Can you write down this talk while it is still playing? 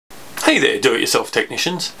Hey there, do-it-yourself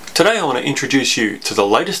technicians. Today I want to introduce you to the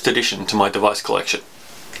latest addition to my device collection,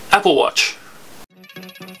 Apple Watch.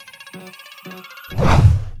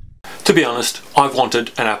 To be honest, I've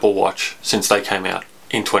wanted an Apple Watch since they came out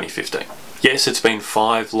in 2015. Yes, it's been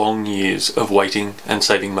 5 long years of waiting and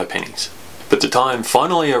saving my pennies. But the time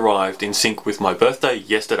finally arrived in sync with my birthday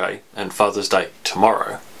yesterday and Father's Day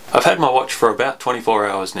tomorrow. I've had my watch for about 24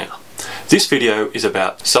 hours now. This video is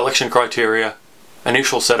about selection criteria,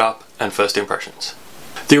 initial setup and first impressions.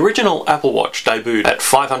 The original Apple Watch debuted at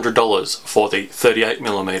 $500 for the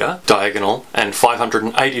 38mm diagonal and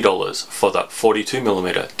 $580 for the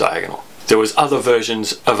 42mm diagonal. There was other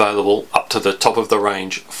versions available up to the top of the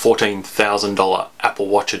range $14,000 Apple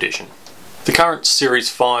Watch edition. The current Series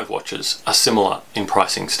 5 watches are similar in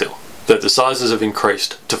pricing still, though the sizes have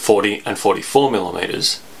increased to 40 and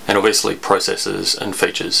 44mm, and obviously processors and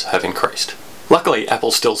features have increased. Luckily,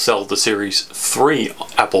 Apple still sells the Series 3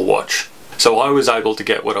 Apple Watch, so I was able to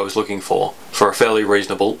get what I was looking for a fairly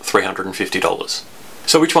reasonable $350.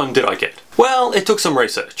 So which one did I get? Well, it took some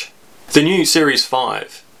research. The new Series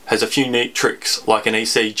 5 has a few neat tricks like an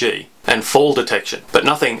ECG and fall detection, but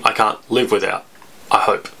nothing I can't live without, I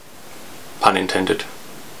hope. Pun intended.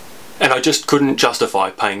 And I just couldn't justify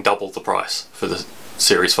paying double the price for the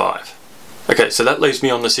Series 5. Okay, so that leaves me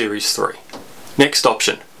on the Series 3. Next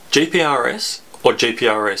option, GPRS or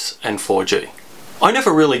GPRS and 4G. I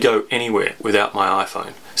never really go anywhere without my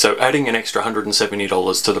iPhone, so adding an extra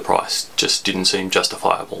 $170 to the price just didn't seem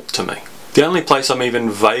justifiable to me. The only place I'm even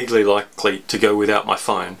vaguely likely to go without my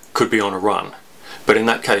phone could be on a run, but in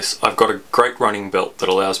that case I've got a great running belt that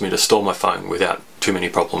allows me to store my phone without too many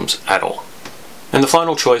problems at all. And the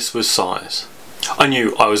final choice was size. I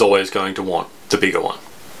knew I was always going to want the bigger one.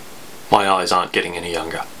 My eyes aren't getting any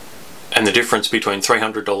younger. And the difference between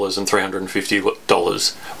 $300 and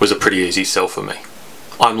 $350 was a pretty easy sell for me.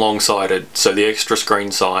 I'm long-sighted, so the extra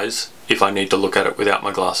screen size, if I need to look at it without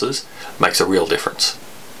my glasses, makes a real difference.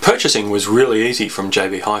 Purchasing was really easy from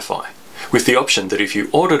JB Hi-Fi, with the option that if you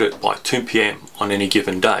ordered it by 2 PM on any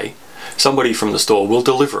given day, somebody from the store will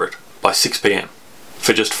deliver it by 6 PM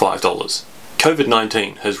for just $5.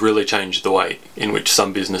 COVID-19 has really changed the way in which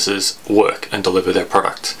some businesses work and deliver their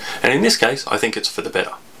products, and in this case I think it's for the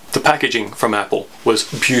better. The packaging from Apple was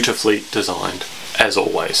beautifully designed, as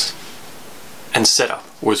always. And setup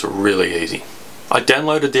was really easy. I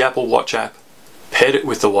downloaded the Apple Watch app, paired it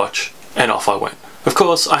with the watch, and off I went. Of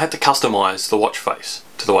course, I had to customize the watch face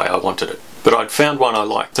to the way I wanted it, but I'd found one I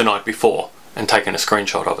liked the night before and taken a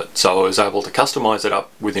screenshot of it, so I was able to customize it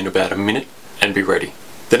up within about a minute and be ready.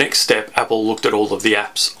 The next step, Apple looked at all of the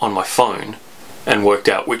apps on my phone and worked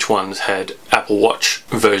out which ones had Apple Watch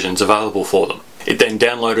versions available for them. It then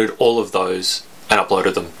downloaded all of those and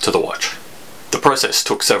uploaded them to the watch. The process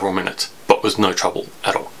took several minutes, but was no trouble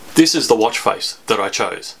at all. This is the watch face that I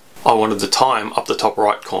chose. I wanted the time up the top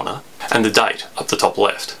right corner and the date up the top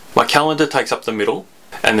left. My calendar takes up the middle,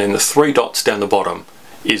 and then the 3 dots down the bottom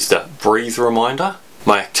is the breathe reminder,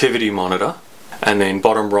 my activity monitor, and then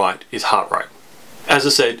bottom right is heart rate. As I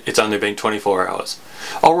said, it's only been 24 hours.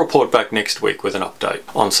 I'll report back next week with an update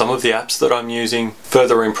on some of the apps that I'm using,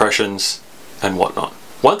 further impressions, and whatnot.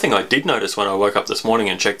 One thing I did notice when I woke up this morning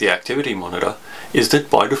and checked the activity monitor is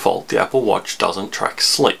that by default the Apple Watch doesn't track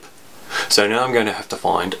sleep. So now I'm going to have to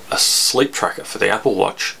find a sleep tracker for the Apple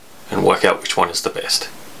Watch and work out which one is the best.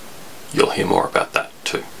 You'll hear more about that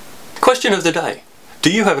too. Question of the day.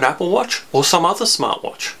 Do you have an Apple Watch or some other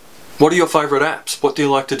smartwatch? What are your favourite apps? What do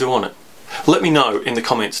you like to do on it? Let me know in the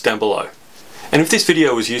comments down below. And if this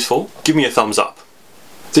video was useful, give me a thumbs up.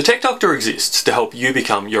 The Tech Doctor exists to help you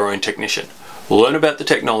become your own technician. Learn about the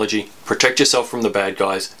technology, protect yourself from the bad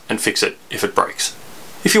guys, and fix it if it breaks.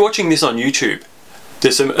 If you're watching this on YouTube,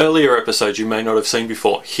 there's some earlier episodes you may not have seen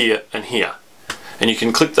before here and here. And you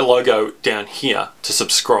can click the logo down here to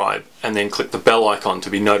subscribe, and then click the bell icon to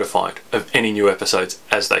be notified of any new episodes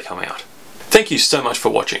as they come out. Thank you so much for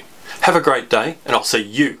watching. Have a great day, and I'll see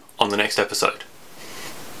you on the next episode.